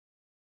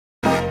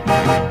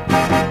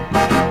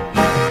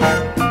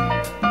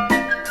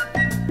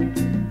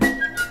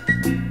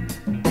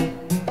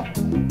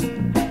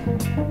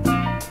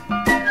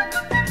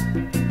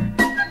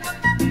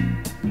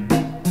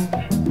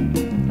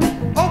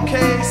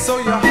Okay, so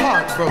you're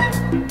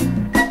heartbroken.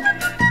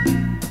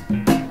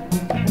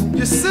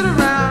 You sit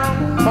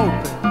around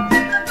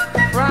moping,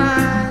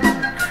 crying,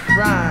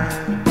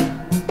 crying.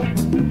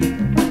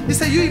 You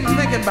say you even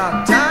thinking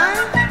about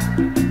dying?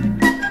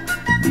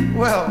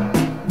 Well,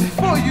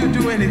 before you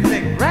do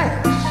anything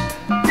rash,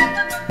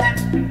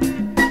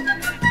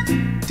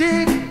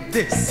 dig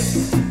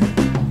this.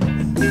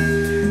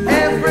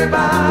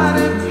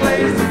 Everybody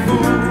plays the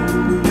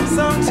fool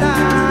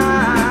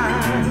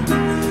sometime.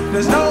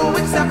 There's no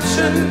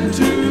exception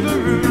to the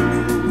rule.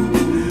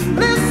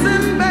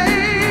 Listen,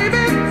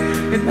 baby,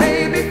 it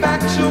may be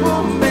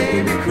factual,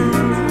 may be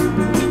cruel.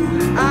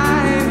 I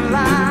ain't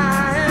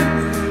lying.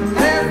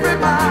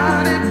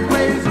 Everybody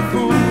plays a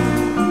fool.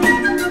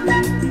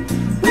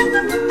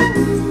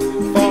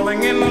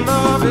 Falling in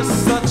love is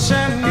such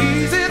an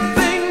easy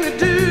thing to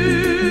do,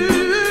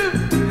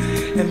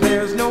 and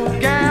there's no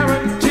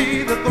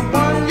guarantee that the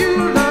one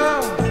you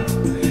love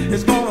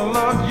is gonna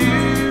love you.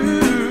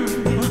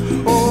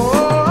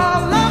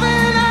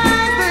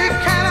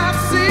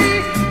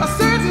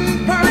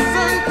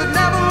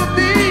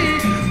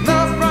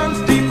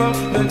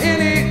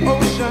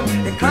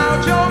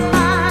 Cloud your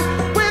mind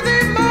with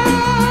emotion.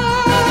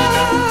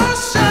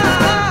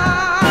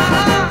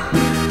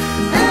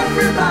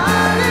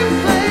 Everybody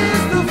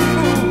plays the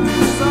fool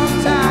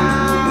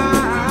sometimes.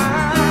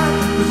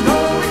 There's no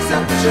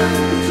exception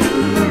to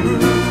the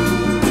rule.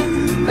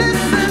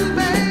 Listen,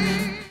 babe.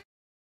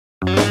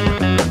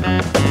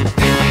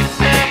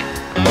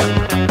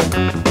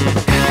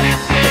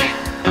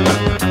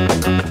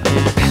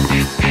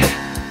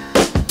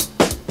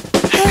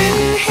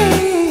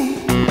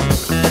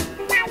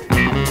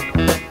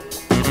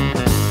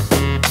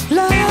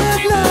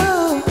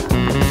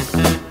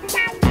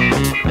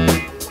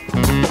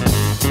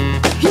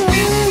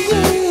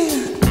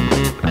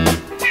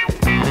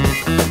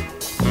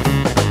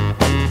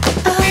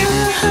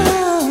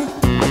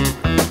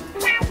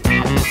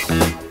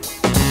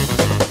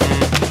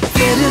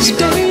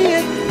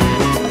 Dead.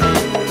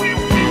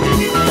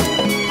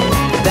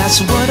 That's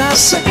what I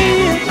said.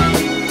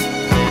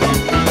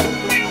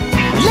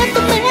 Let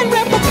the man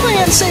rap a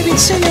plan, said he'd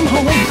send him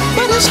home,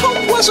 but his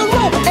hope was a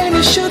rope and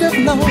he should have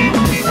known.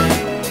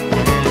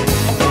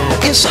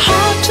 It's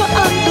hard to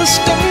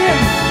understand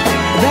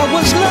there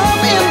was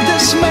love in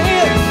this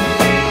man.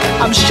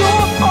 I'm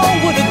sure all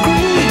would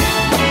agree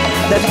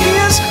that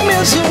his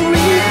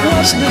misery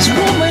was this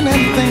woman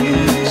and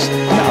things.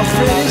 Now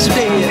Fred is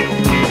dead.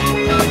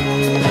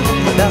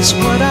 That's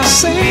what I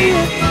said.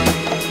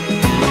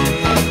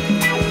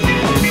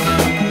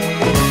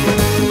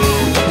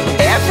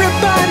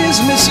 Everybody's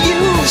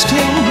misused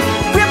him,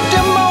 ripped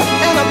him off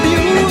and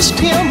abused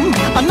him.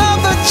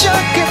 Another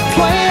junkie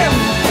plan,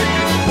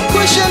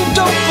 pushing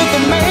dope for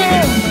the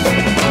man.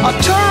 A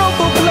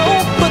terrible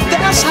blow, but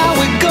that's how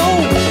it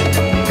goes.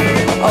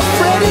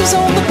 Freddy's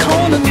on the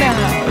corner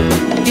now.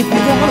 If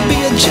you wanna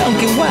be a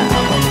junkie, wow,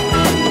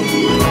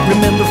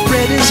 remember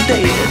Freddy's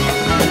dead.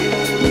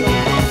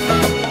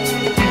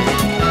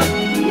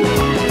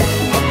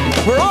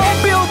 We're all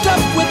built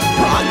up with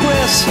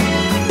progress,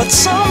 but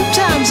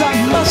sometimes I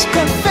must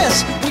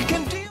confess we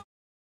can deal.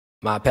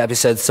 My pappy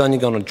said, son,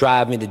 you're gonna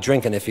drive me to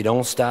drinking if you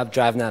don't stop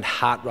driving that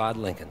hot rod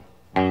Lincoln.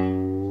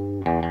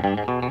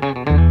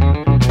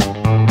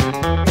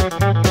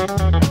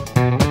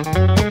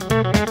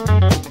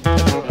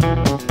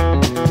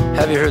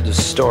 Have you heard the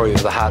story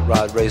of the hot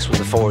rod race with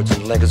the Fords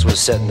and Lincolns was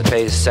setting the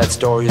pace? That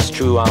story is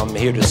true, I'm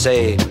here to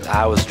say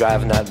I was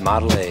driving that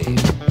Model A.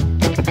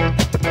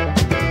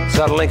 It's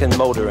got a Lincoln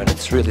motor and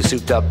it's really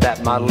souped up.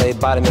 That Model A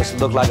body makes it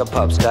look like a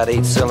pup's. Got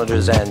 8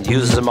 cylinders and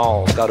uses them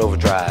all. Got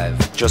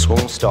overdrive, just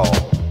won't stall.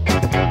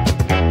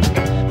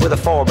 With a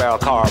 4-barrel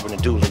carb and a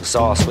dual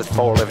exhaust, with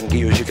 411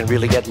 gears you can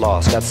really get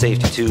lost. Got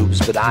safety tubes,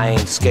 but I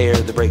ain't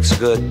scared. The brakes are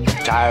good,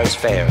 tires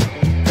fair.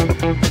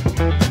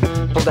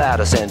 Pulled out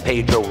of San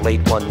Pedro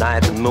late one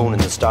night. The moon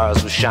and the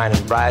stars was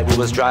shining bright. We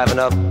was driving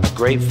up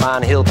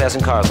Grapevine Hill,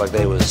 passing cars like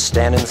they was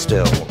standing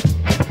still.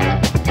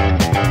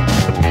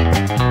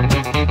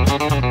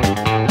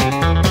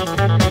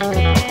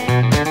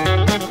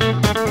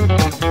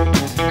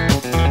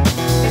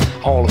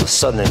 All of a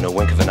sudden, in a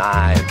wink of an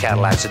eye, a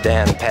Cadillac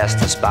sedan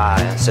passed us by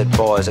and said,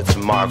 boys, it's a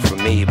mark for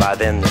me. By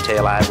then, the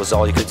taillight was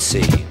all you could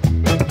see.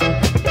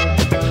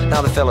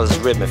 Now the fellas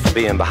ribbed me for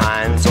being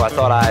behind, so I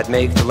thought I'd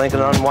make the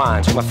Lincoln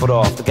unwind. Took my foot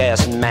off the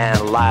gas and man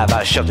alive,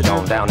 I shoved it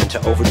on down into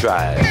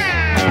overdrive.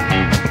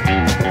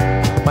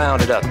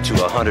 Wound it up to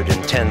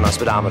 110, my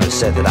speedometer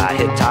said that I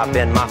hit top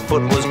end. My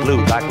foot was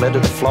glued like lead to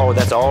the floor,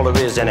 that's all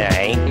there is and there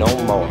ain't no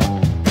more.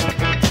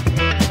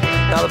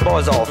 Now the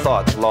boys all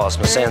thought lost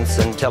my sense,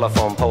 and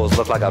telephone poles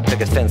looked like a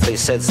picket fence. They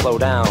said slow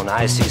down,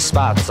 I see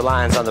spots, the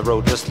lines on the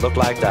road just look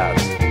like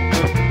dots.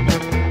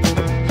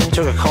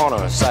 Took a corner,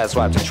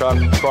 sideswiped a truck,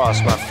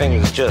 crossed my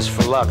fingers just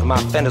for luck. My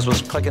fenders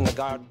was clicking the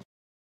guard.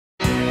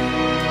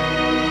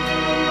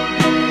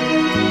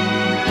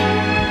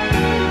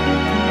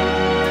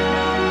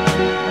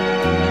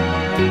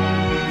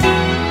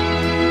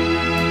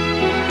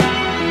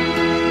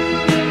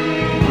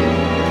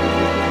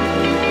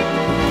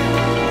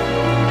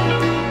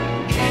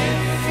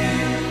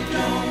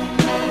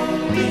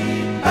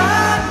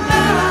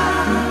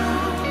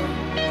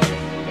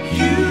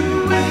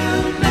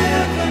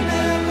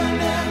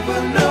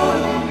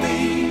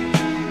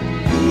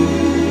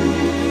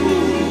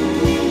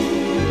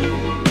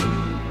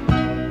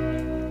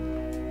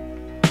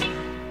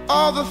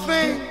 the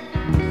things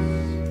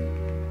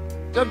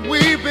that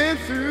we've been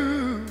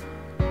through,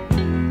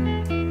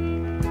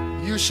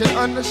 you should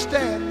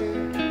understand me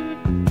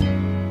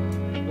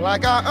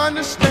like I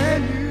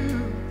understand you.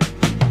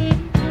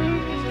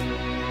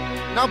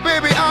 Now,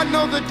 baby, I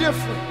know the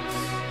difference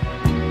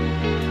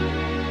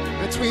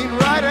between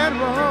right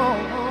and wrong.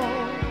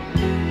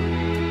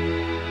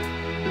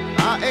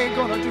 I ain't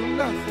gonna do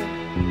nothing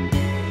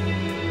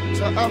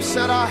to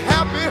upset our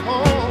happy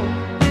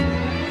home.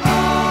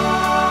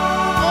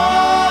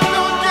 Oh,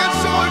 don't get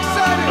so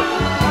excited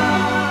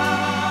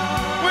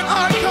when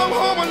I come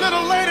home a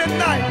little late at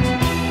night,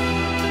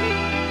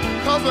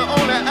 'cause we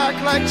only act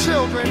like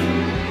children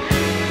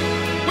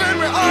when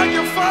we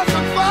argue, fuss,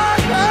 and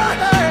fight.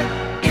 Hey,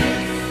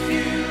 if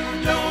you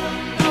don't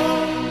know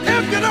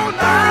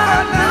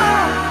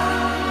now,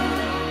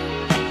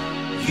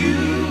 you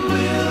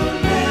will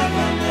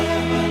never,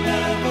 never,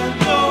 never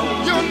know.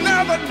 You'll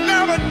never,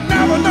 never,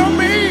 never know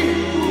me.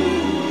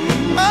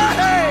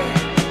 Hey,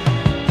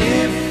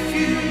 if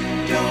you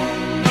don't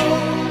know,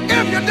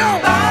 if you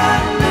don't,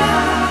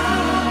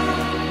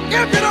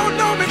 if you don't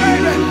know me,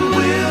 baby, you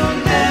will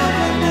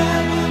never,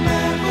 never,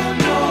 never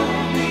know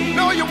me.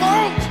 No, you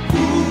won't.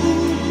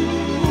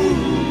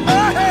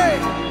 Hey.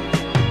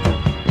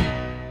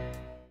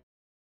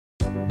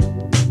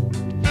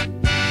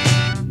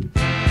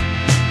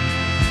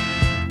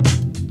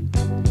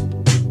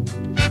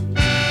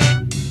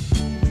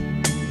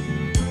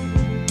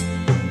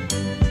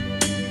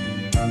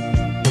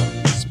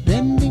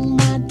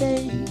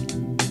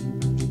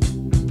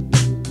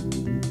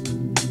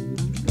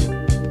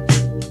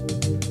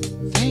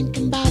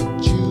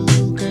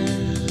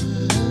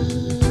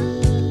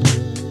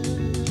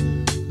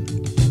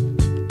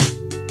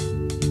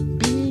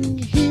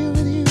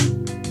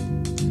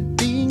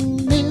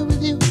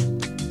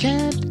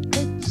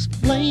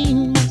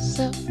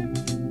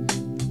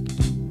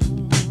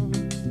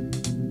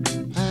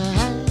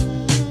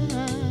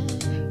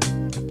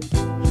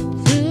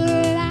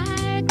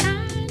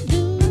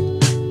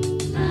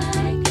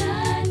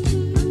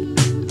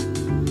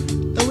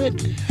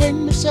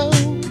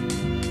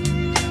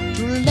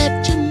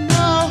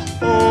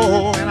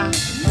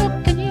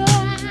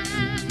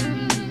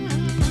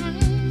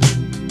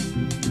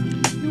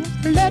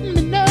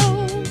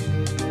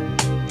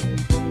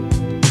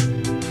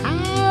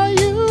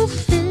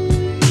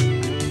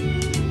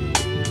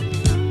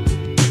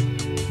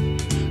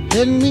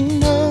 Let me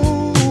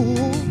know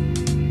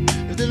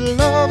if the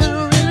love is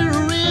really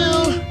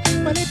real.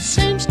 But it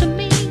seems to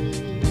me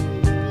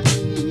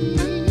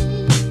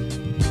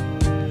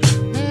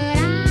that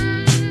I'm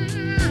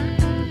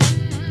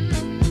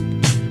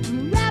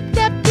wrapped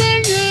up in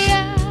your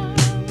love.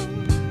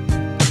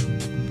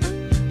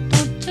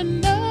 Don't you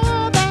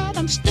know that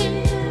I'm still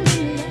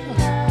in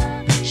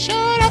love?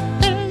 Shut up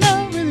in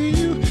love with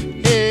you,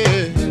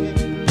 yeah.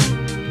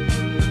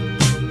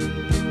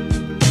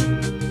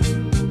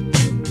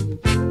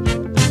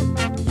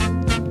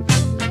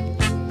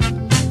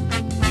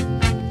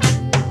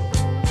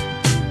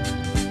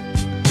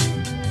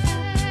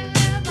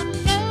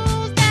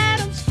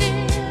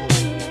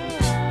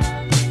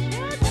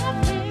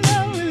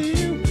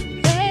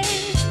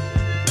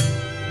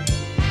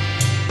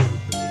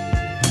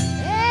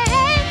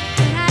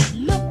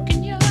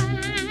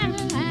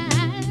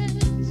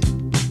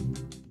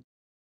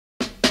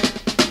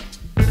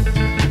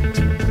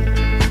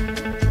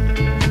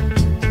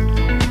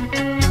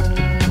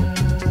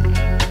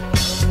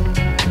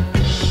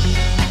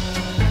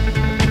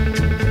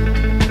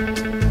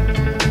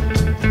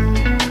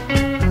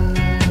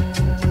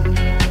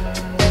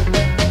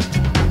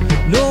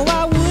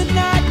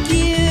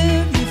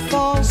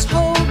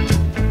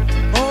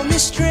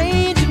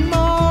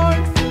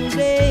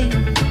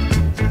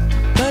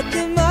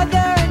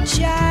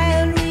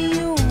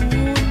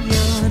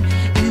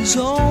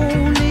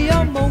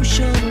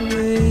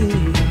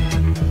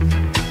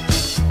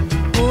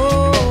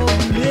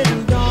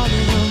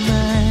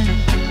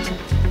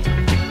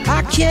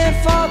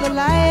 For the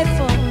life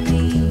of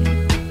me,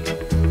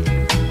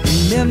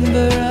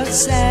 remember a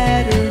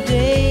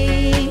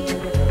Saturday.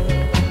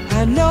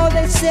 I know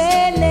they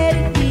say let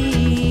it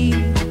be,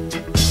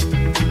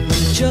 but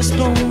it just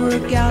don't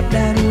work out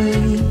that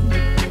way.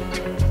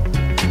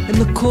 And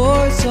the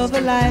course of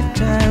a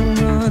lifetime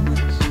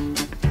runs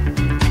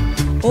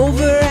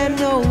over and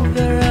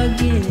over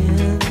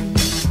again.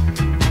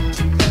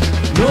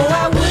 No,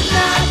 I would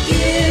not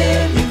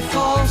give you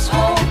false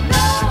hope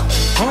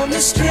on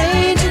this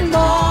strange and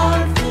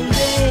mournful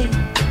day,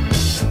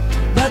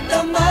 but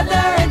the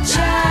mother and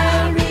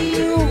child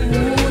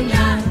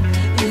reunion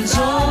is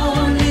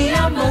only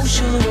a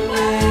motion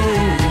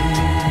away.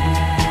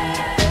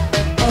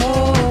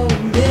 Oh,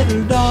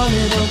 little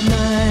darling of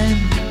mine,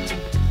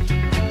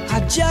 I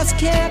just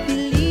can't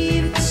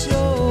believe it's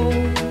so.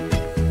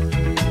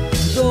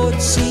 Though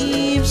it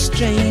seems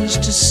strange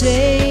to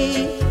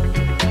say,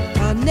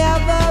 I've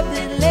never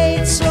been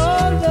late so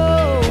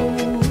low,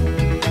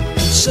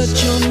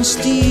 such a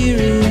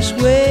mysterious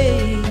way.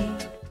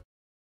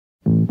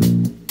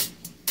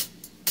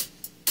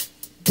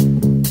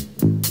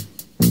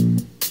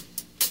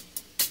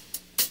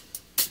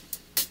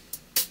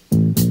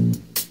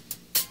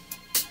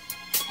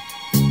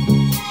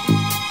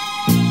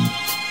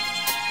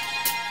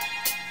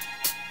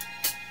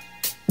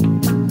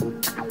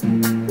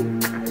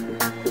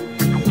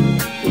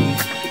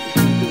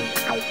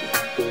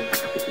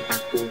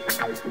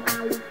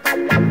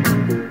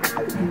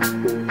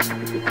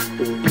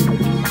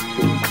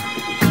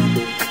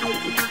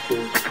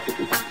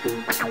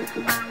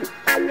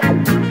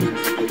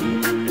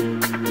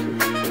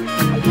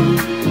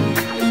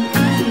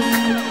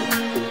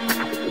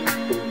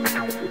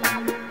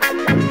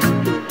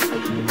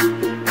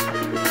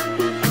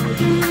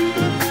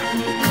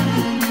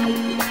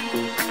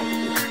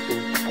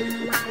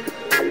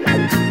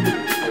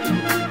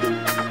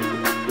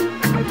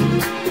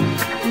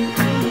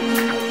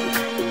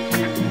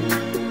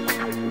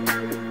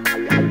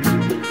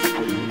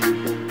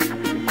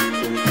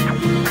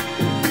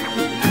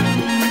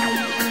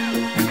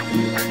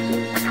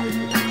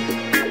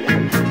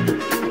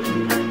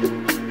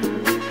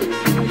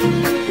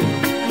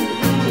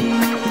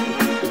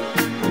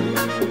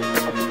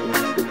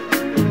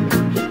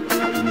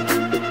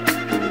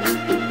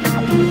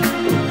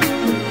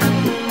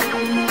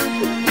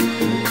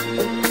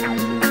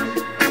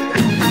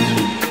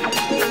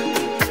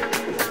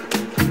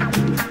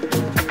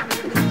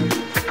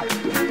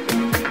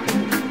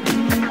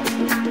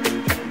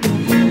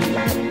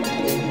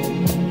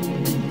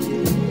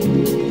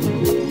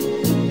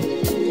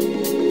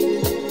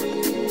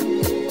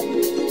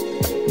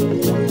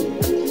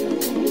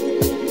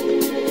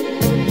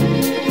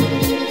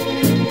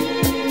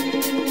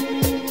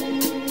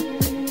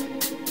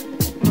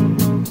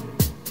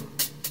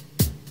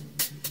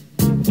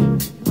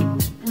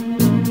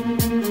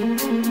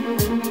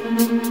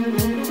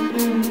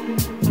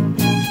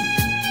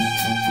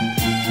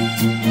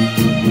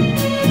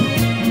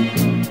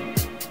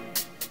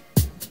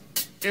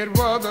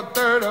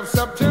 3rd of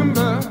September.